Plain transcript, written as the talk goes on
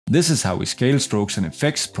This is how we scale strokes and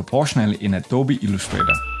effects proportionally in Adobe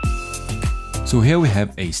Illustrator. So here we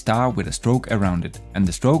have a star with a stroke around it, and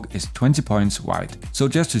the stroke is 20 points wide. So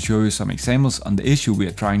just to show you some examples on the issue we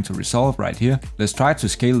are trying to resolve right here, let's try to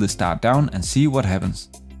scale the star down and see what happens.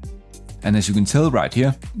 And as you can tell right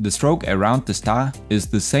here, the stroke around the star is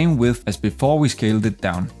the same width as before we scaled it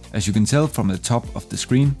down. As you can tell from the top of the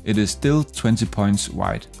screen, it is still 20 points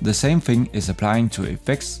wide. The same thing is applying to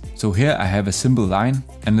effects. So here I have a simple line,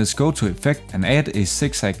 and let's go to effect and add a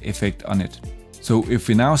zigzag effect on it. So if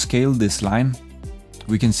we now scale this line,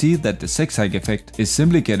 we can see that the zigzag effect is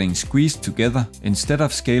simply getting squeezed together instead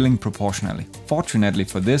of scaling proportionally. Fortunately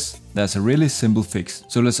for this, there's a really simple fix.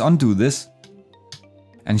 So let's undo this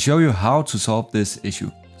and show you how to solve this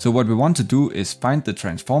issue. So what we want to do is find the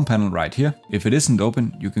transform panel right here. If it isn't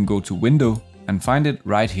open, you can go to Window and find it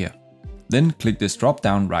right here. Then click this drop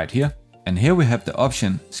down right here. And here we have the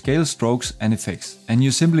option Scale Strokes and Effects. And you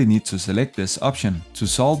simply need to select this option to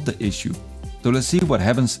solve the issue. So let's see what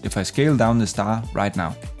happens if I scale down the star right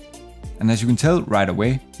now. And as you can tell right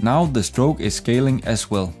away, now the stroke is scaling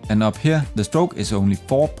as well. And up here, the stroke is only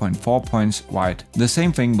 4.4 points wide. The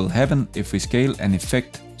same thing will happen if we scale an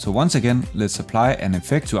effect. So once again, let's apply an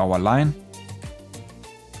effect to our line.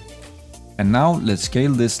 And now let's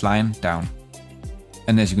scale this line down.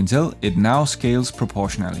 And as you can tell, it now scales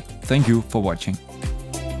proportionally. Thank you for watching.